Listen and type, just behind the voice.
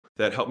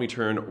that helped me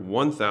turn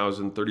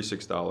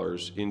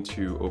 $1,036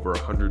 into over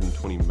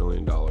 $120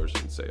 million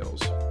in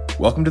sales.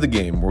 Welcome to the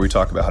game, where we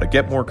talk about how to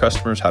get more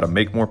customers, how to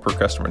make more per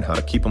customer, and how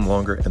to keep them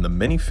longer, and the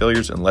many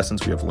failures and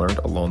lessons we have learned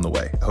along the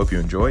way. I hope you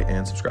enjoy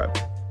and subscribe.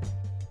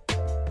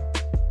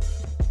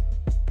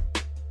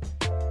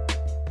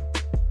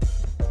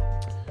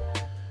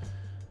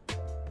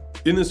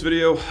 In this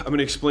video, I'm going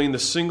to explain the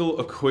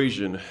single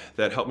equation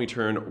that helped me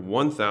turn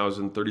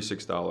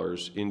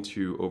 $1,036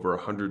 into over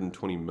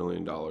 $120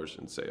 million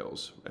in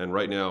sales. And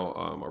right now,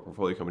 our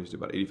portfolio companies do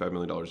about $85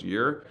 million a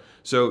year.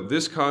 So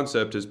this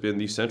concept has been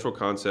the central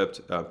concept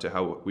to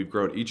how we've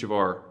grown each of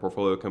our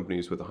portfolio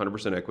companies with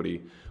 100%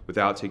 equity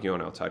without taking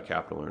on outside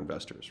capital or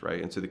investors,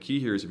 right? And so the key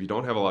here is if you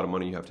don't have a lot of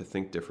money, you have to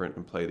think different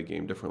and play the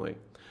game differently.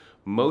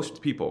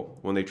 Most people,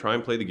 when they try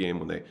and play the game,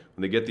 when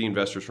they get the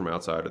investors from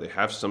outside or they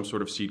have some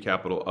sort of seed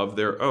capital of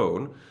their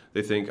own,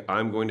 they think,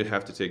 I'm going to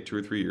have to take 2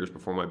 or 3 years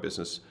before my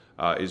business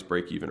is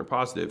break even or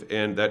positive.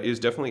 And that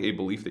is definitely a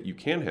belief that you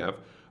can have,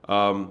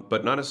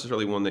 but not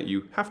necessarily one that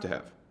you have to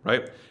have,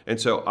 right? And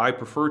so I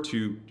prefer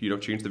to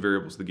change the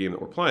variables of the game that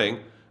we're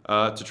playing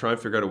to try and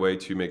figure out a way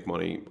to make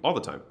money all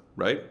the time,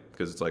 right?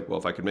 Because it's like, well,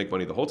 if I could make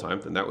money the whole time,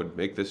 then that would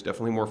make this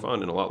definitely more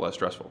fun and a lot less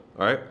stressful,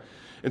 all right?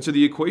 And so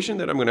the equation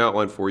that I'm going to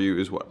outline for you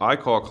is what I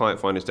call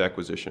client-financed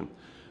acquisition.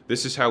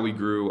 This is how we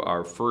grew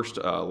our first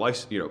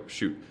license.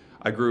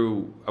 I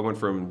went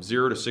from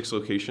 0 to 6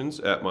 locations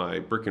at my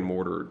brick and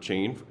mortar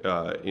chain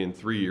in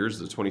 3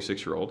 years as a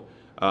 26-year-old.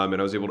 And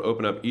I was able to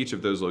open up each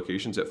of those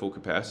locations at full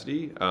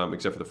capacity,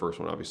 except for the first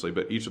one, obviously.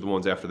 But each of the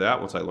ones after that,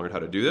 once I learned how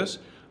to do this,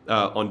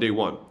 on day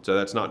one. So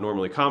that's not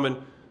normally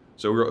common.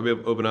 So we were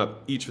able to open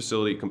up each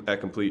facility at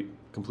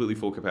completely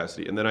full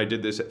capacity. And then I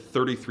did this at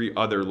 33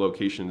 other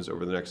locations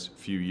over the next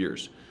few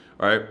years.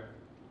 All right.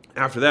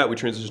 After that, we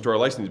transitioned to our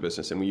licensing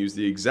business, and we used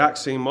the exact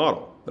same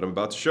model that I'm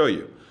about to show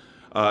you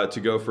to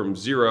go from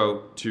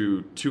 0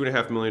 to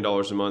 $2.5 million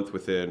a month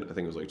within, I think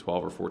it was like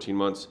 12 or 14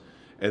 months.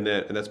 And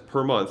that's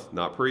per month,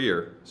 not per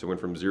year. So we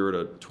went from 0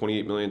 to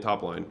 28 million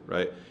top line,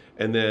 right?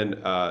 And then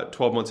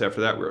 12 months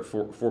after that, we're at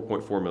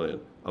 4.4 million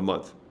a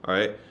month. All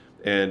right.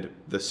 And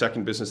the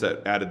second business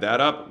that added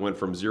that up went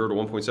from 0 to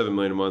 1.7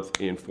 million a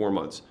month in 4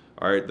 months.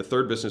 All right, the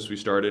third business we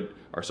started,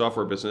 our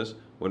software business,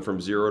 went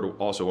from 0 to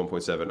also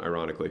 1.7,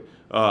 ironically,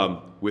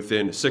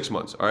 within 6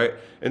 months. All right,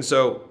 and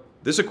so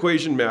this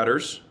equation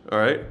matters. All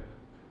right,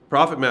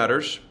 profit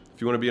matters if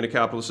you want to be in a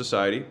capitalist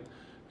society,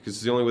 because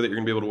it's the only way that you're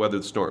going to be able to weather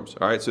the storms.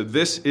 All right, so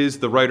this is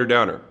the writer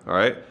downer. All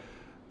right,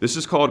 this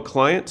is called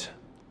client.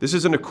 This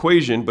is an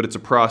equation, but it's a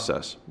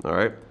process. All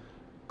right,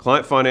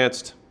 client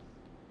financed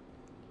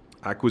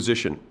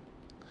acquisition.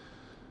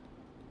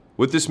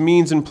 What this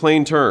means in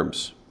plain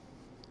terms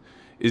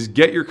is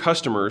get your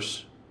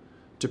customers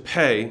to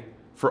pay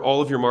for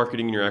all of your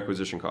marketing and your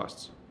acquisition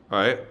costs. All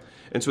right?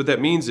 And so what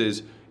that means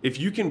is if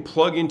you can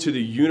plug into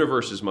the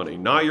universe's money,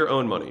 not your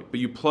own money,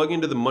 but you plug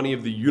into the money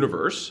of the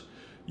universe,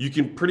 you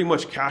can pretty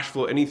much cash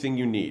flow anything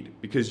you need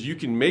because you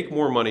can make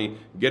more money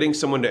getting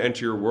someone to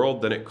enter your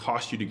world than it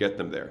costs you to get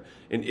them there.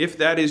 And if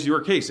that is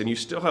your case, and you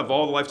still have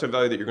all the lifetime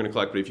value that you're going to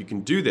collect, but if you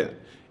can do that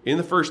in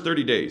the first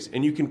 30 days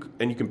and you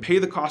can pay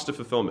the cost of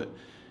fulfillment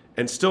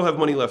and still have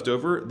money left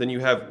over, then you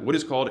have what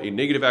is called a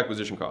negative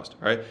acquisition cost.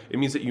 All right? It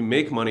means that you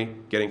make money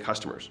getting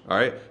customers. All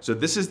right? So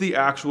this is the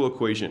actual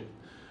equation.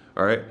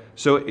 All right?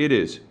 So it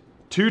is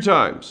 2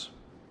 times.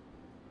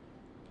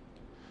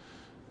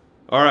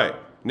 All right.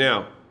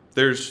 Now,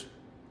 there's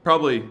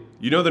probably,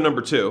 the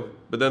number 2,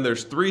 but then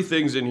there's 3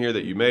 things in here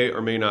that you may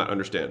or may not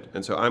understand.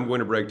 And so I'm going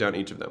to break down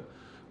each of them.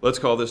 Let's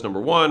call this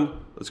number 1.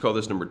 Let's call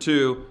this number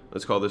 2.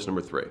 Let's call this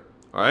number 3.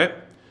 All right?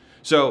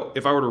 So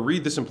if I were to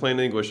read this in plain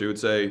English, it would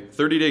say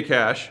 30-day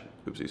cash.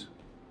 Oopsies.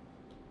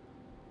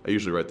 I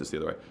usually write this the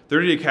other way.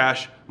 30-day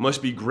cash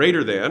must be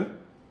greater than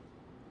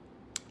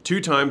 2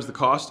 times the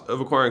cost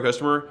of acquiring a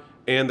customer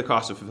and the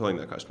cost of fulfilling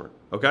that customer.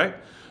 Okay?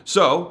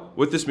 So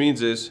what this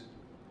means is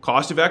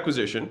cost of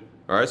acquisition.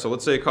 All right? So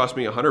let's say it cost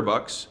me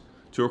 $100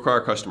 to acquire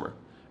a customer.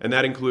 And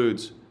that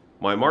includes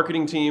my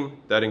marketing team.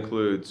 That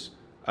includes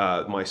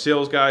my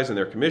sales guys and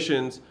their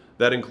commissions.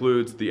 That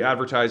includes the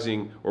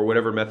advertising or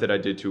whatever method I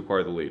did to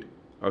acquire the lead.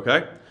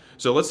 Okay?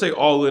 So let's say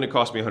all in it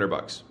cost me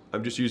 $100.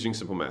 I'm just using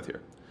simple math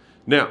here.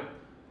 Now,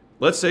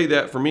 let's say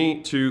that for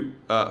me to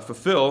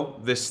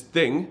fulfill this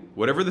thing,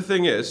 whatever the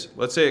thing is,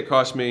 let's say it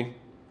cost me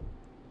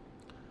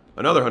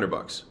another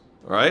 $100.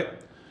 All right?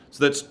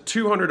 So that's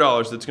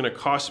 $200 that's going to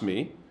cost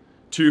me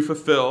to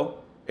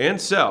fulfill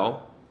and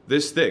sell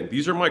this thing.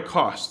 These are my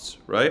costs,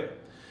 right?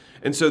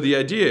 And so the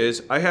idea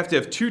is I have to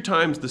have 2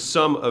 times the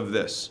sum of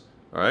this.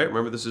 All right,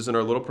 remember this is in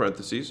our little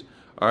parentheses,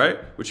 all right,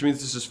 which means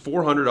this is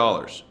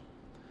 $400.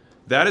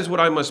 That is what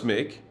I must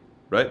make,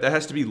 right? That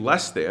has to be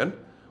less than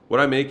what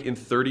I make in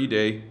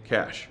 30-day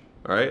cash,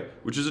 all right,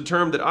 which is a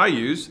term that I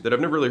use that I've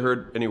never really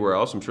heard anywhere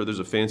else. I'm sure there's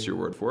a fancier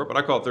word for it, but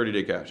I call it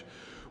 30-day cash,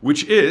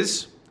 which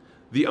is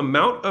the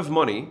amount of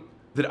money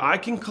that I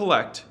can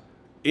collect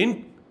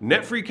in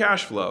net free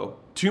cash flow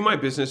to my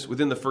business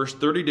within the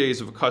first 30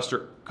 days of a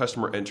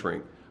customer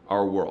entering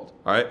our world.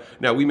 All right.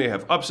 Now, we may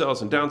have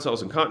upsells and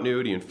downsells and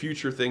continuity and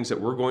future things that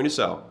we're going to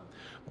sell,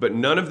 but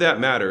none of that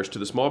matters to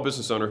the small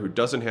business owner who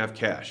doesn't have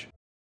cash.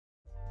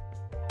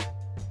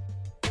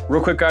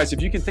 Real quick, guys,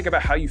 if you can think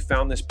about how you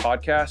found this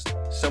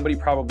podcast, somebody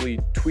probably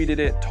tweeted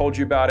it, told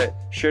you about it,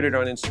 shared it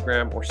on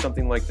Instagram or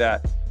something like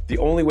that. The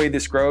only way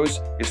this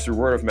grows is through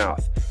word of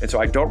mouth. And so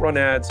I don't run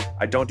ads,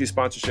 I don't do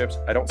sponsorships,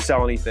 I don't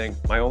sell anything.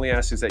 My only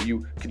ask is that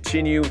you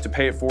continue to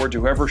pay it forward to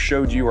whoever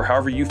showed you or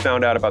however you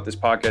found out about this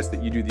podcast,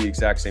 that you do the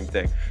exact same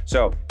thing.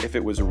 So if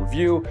it was a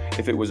review,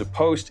 if it was a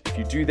post, if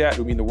you do that, it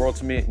would mean the world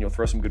to me, and you'll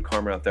throw some good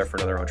karma out there for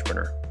another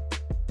entrepreneur.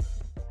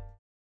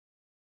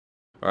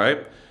 All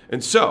right.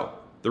 And so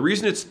the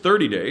reason it's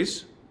 30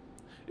 days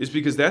is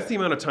because that's the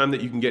amount of time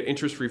that you can get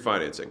interest-free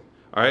financing.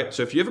 All right.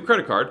 So if you have a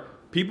credit card,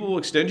 people will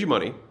extend you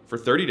money for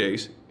 30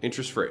 days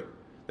interest-free.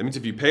 That means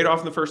if you pay it off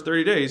in the first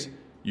 30 days,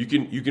 you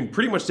can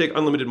pretty much take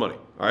unlimited money,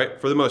 all right,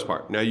 for the most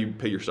part. Now you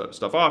pay your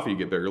stuff off, you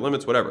get bigger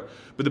limits, whatever.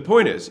 But the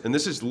point is, and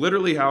this is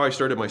literally how I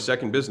started my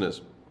second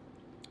business,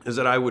 is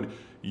that I would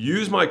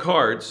use my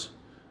cards,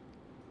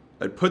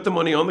 I'd put the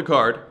money on the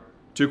card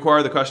to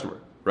acquire the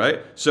customer,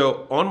 right?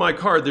 So on my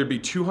card, there'd be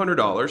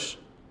 $200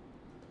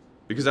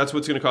 because that's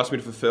what's going to cost me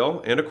to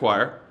fulfill and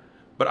acquire,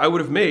 but I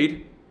would have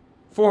made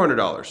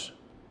 $400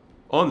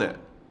 on that.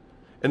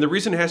 And the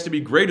reason it has to be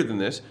greater than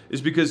this is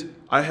because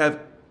I have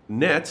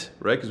net,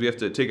 right? Because we have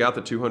to take out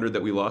the 200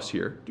 that we lost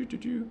here,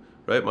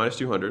 right? Minus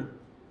 200.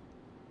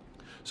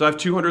 So I have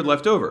 200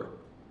 left over.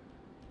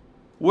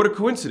 What a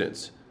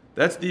coincidence.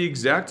 That's the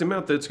exact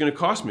amount that it's going to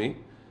cost me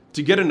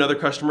to get another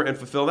customer and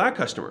fulfill that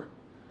customer,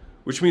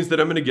 which means that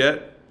I'm going to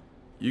get,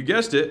 you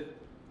guessed it,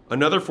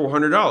 another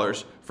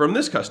 $400 from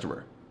this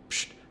customer.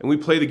 And we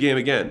play the game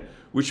again,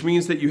 which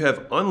means that you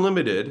have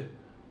unlimited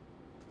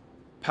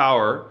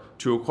power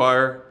to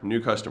acquire new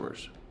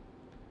customers.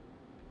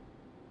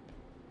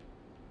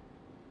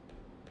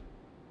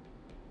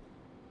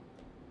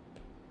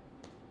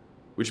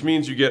 Which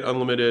means you get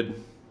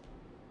unlimited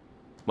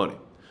money.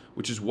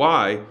 Which is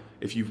why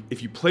if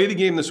you play the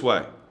game this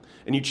way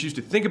and you choose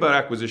to think about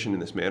acquisition in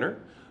this manner,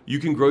 you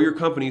can grow your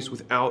companies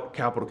without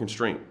capital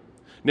constraint.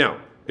 Now,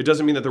 it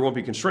doesn't mean that there won't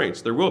be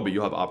constraints. There will be.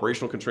 You'll have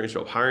operational constraints,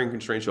 you'll have hiring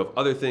constraints, you'll have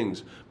other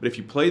things. But if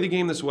you play the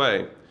game this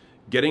way,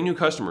 getting new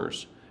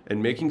customers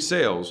and making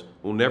sales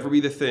will never be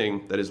the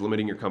thing that is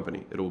limiting your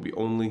company. It will be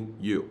only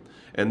you.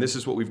 And this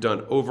is what we've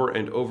done over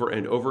and over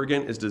and over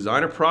again, is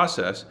design a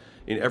process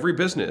in every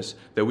business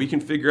that we can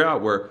figure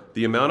out where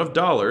the amount of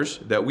dollars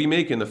that we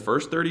make in the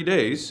first 30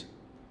 days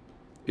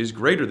is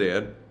greater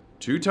than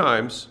 2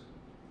 times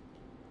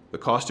the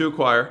cost to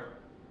acquire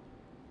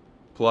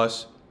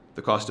plus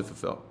the cost to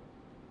fulfill.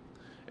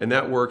 And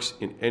that works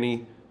in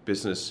any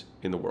business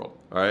in the world,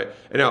 all right?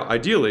 And now,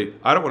 ideally,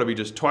 I don't want to be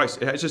just twice.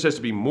 It just has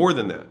to be more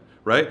than that,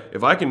 right?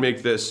 If I can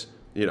make this,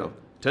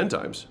 10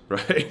 times,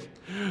 right?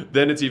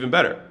 Then it's even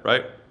better,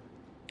 right?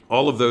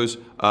 All of those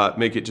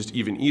make it just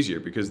even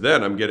easier because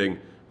then I'm getting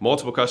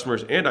multiple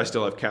customers and I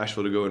still have cash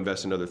flow to go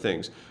invest in other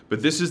things.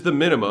 But this is the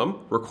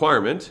minimum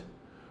requirement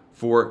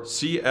for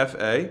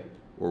CFA,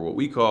 or what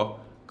we call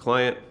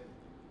client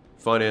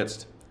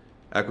financed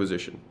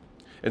acquisition.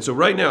 And so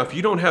right now, if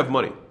you don't have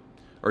money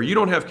or you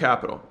don't have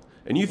capital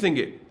and you think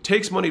it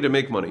takes money to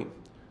make money,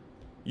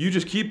 you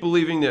just keep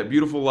believing that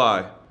beautiful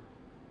lie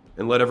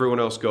and let everyone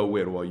else go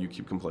win while you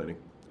keep complaining.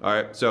 All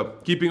right, so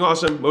keeping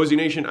awesome, Mosey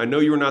Nation. I know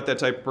you are not that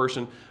type of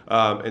person,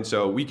 and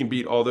so we can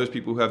beat all those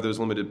people who have those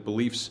limited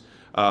beliefs.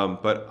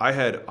 But I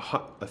had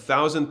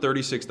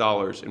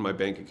 $1,036 in my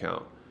bank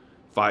account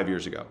 5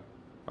 years ago.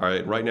 All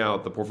right, right now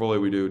the portfolio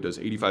we do does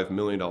 $85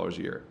 million a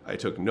year. I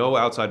took no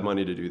outside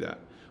money to do that,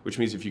 which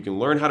means if you can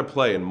learn how to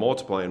play and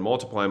multiply and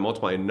multiply and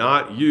multiply and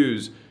not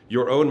use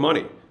your own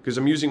money, because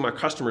I'm using my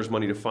customers'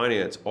 money to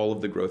finance all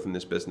of the growth in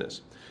this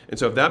business. And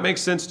so if that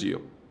makes sense to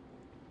you,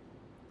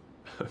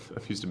 I'm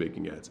used to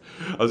making ads.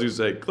 I was going to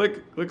say,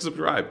 click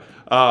subscribe.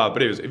 But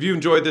anyways, if you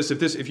enjoyed this,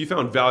 if you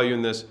found value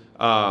in this,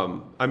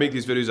 I make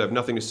these videos. I have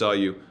nothing to sell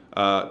you.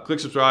 Click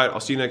subscribe. I'll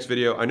see you next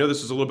video. I know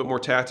this is a little bit more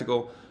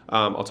tactical.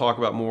 I'll talk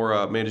about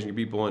more managing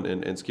people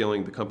and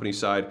scaling the company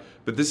side.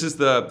 But this is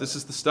the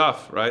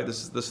stuff, right?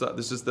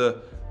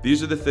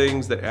 These are the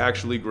things that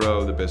actually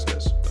grow the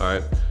business. All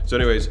right. So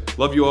anyways,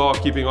 love you all.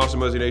 Keeping awesome,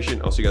 Mosey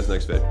Nation. I'll see you guys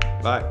next vid.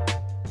 Bye.